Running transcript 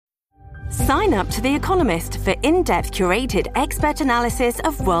Sign up to The Economist for in-depth curated expert analysis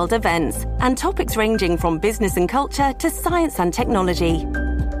of world events and topics ranging from business and culture to science and technology.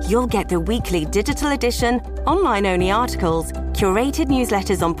 You'll get the weekly digital edition, online-only articles, curated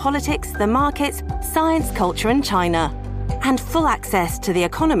newsletters on politics, the markets, science, culture and China, and full access to The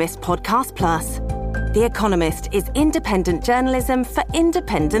Economist Podcast Plus. The Economist is independent journalism for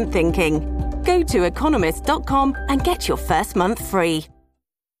independent thinking. Go to economist.com and get your first month free.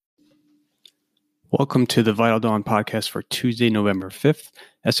 Welcome to the Vital Dawn podcast for Tuesday, November 5th.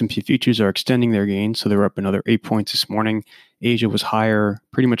 S&P futures are extending their gains, so they're up another 8 points this morning. Asia was higher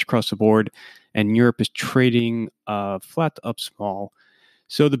pretty much across the board, and Europe is trading flat to up small.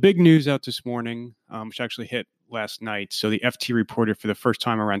 So the big news out this morning, which actually hit last night. So the FT reported for the first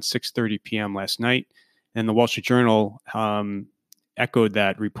time around 6:30 p.m. last night, and the Wall Street Journal echoed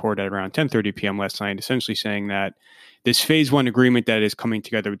that report at around 10:30 p.m. last night, essentially saying that this phase one agreement that is coming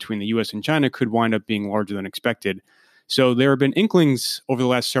together between the U.S. and China could wind up being larger than expected. So there have been inklings over the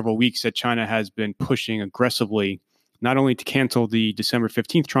last several weeks that China has been pushing aggressively, not only to cancel the December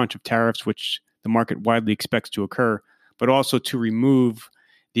 15th tranche of tariffs, which the market widely expects to occur, but also to remove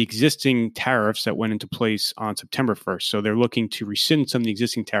the existing tariffs that went into place on September 1st. So they're looking to rescind some of the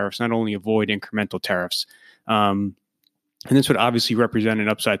existing tariffs, not only avoid incremental tariffs. And this would obviously represent an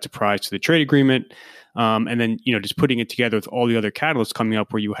upside surprise to the trade agreement. And then, just putting it together with all the other catalysts coming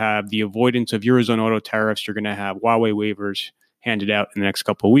up where you have the avoidance of Eurozone auto tariffs, you're going to have Huawei waivers handed out in the next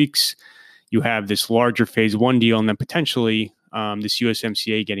couple of weeks. You have this larger phase one deal, and then potentially this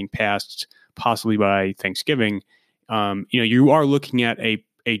USMCA getting passed possibly by Thanksgiving. You are looking at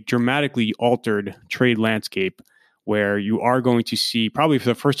a dramatically altered trade landscape where you are going to see, probably for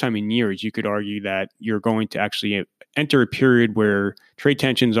the first time in years, you could argue that you're going to actually enter a period where trade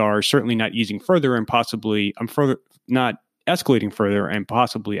tensions are certainly not easing further and possibly not escalating further and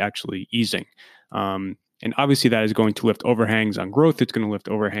possibly actually easing. And obviously that is going to lift overhangs on growth. It's going to lift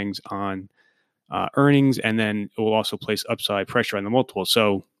overhangs on earnings, and then it will also place upside pressure on the multiple.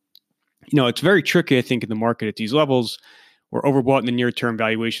 So, it's very tricky, I think, in the market at these levels. We're overbought in the near term.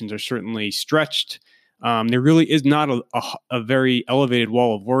 Valuations are certainly stretched. There really is not a very elevated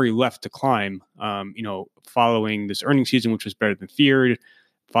wall of worry left to climb, following this earnings season, which was better than feared,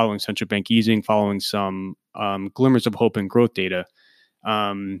 following central bank easing, following some glimmers of hope and growth data.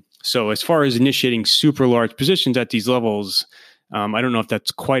 So as far as initiating super large positions at these levels, I don't know if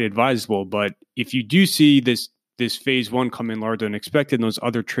that's quite advisable, but if you do see this phase one come in larger than expected and those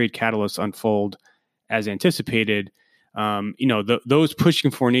other trade catalysts unfold as anticipated, those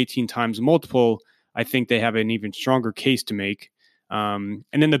pushing for an 18 times multiple, I think they have an even stronger case to make. And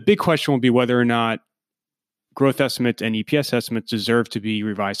then the big question will be whether or not growth estimates and EPS estimates deserve to be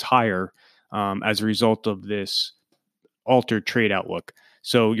revised higher as a result of this altered trade outlook.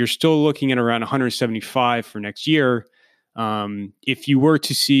 So you're still looking at around 175 for next year. If you were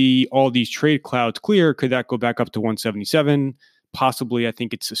to see all these trade clouds clear, could that go back up to 177? Possibly. I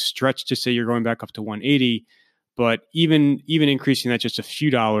think it's a stretch to say you're going back up to 180. But even increasing that just a few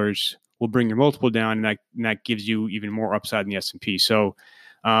dollars will bring your multiple down, and that gives you even more upside in the S&P. So,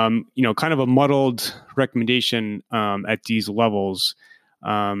 kind of a muddled recommendation at these levels.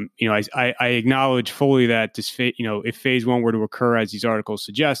 I acknowledge fully that this, if phase one were to occur as these articles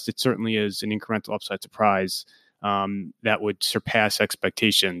suggest, it certainly is an incremental upside surprise that would surpass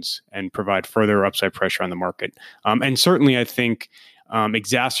expectations and provide further upside pressure on the market. And certainly, I think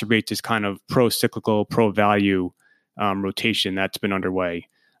exacerbate this kind of pro-cyclical, pro-value rotation that's been underway.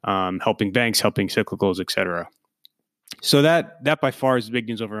 Helping banks, helping cyclicals, et cetera. So that by far is the big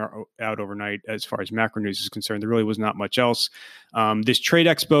news out overnight as far as macro news is concerned. There really was not much else. This trade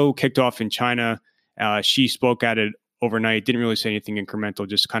expo kicked off in China. Xi spoke at it overnight, didn't really say anything incremental,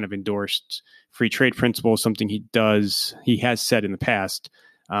 just kind of endorsed free trade principles, something he has said in the past.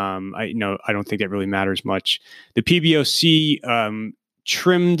 I don't think that really matters much. The PBOC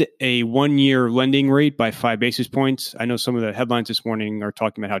trimmed a 1-year lending rate by 5 basis points. I know some of the headlines this morning are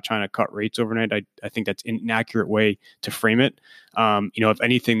talking about how China cut rates overnight. I think that's an inaccurate way to frame it. If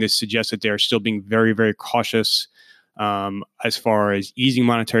anything, this suggests that they're still being very, very cautious as far as easing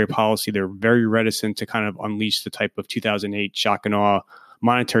monetary policy. They're very reticent to kind of unleash the type of 2008 shock and awe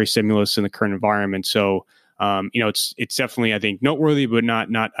monetary stimulus in the current environment. So, it's definitely, I think, noteworthy, but not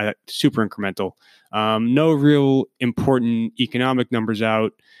super incremental. No real important economic numbers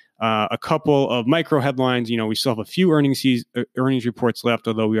out. A couple of micro headlines. We still have a few earnings reports left,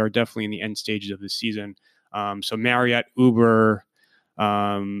 although we are definitely in the end stages of this season. So Marriott, Uber,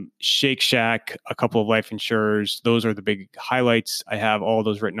 Shake Shack, a couple of life insurers. Those are the big highlights. I have all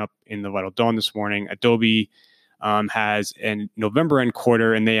those written up in the Vital Dawn this morning. Adobe has a November end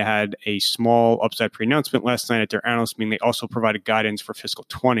quarter, and they had a small upside pre-announcement last night at their analyst meeting. They also provided guidance for fiscal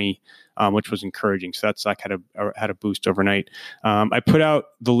 20, which was encouraging. So that's like had a boost overnight. I put out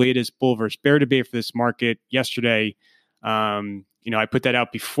the latest bull versus bear debate for this market yesterday. I put that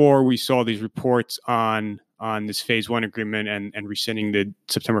out before we saw these reports on this phase one agreement and rescinding the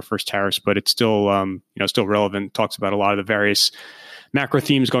September 1st tariffs, but it's still, still relevant. Talks about a lot of the various macro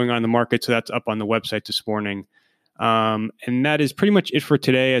themes going on in the market. So that's up on the website this morning. And that is pretty much it for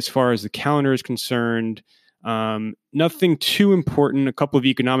today as far as the calendar is concerned. Nothing too important. A couple of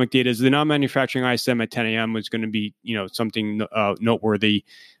economic data. The non-manufacturing ISM at 10 a.m. was going to be, something noteworthy.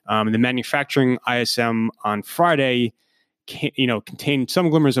 The manufacturing ISM on Friday, contained some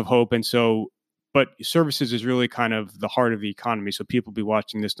glimmers of hope. And so, but services is really kind of the heart of the economy. So people will be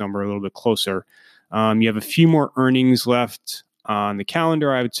watching this number a little bit closer. You have a few more earnings left on the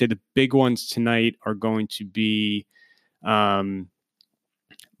calendar. I would say the big ones tonight are going to be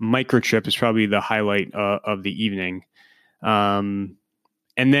Microchip is probably the highlight of the evening.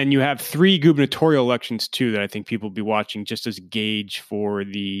 And then you have 3 gubernatorial elections, too, that I think people will be watching just as a gauge for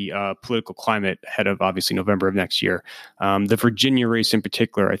the political climate ahead of, obviously, November of next year. The Virginia race in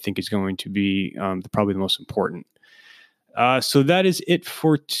particular, I think, is going to be probably the most important. So that is it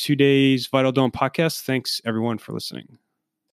for today's Vital Dawn podcast. Thanks, everyone, for listening.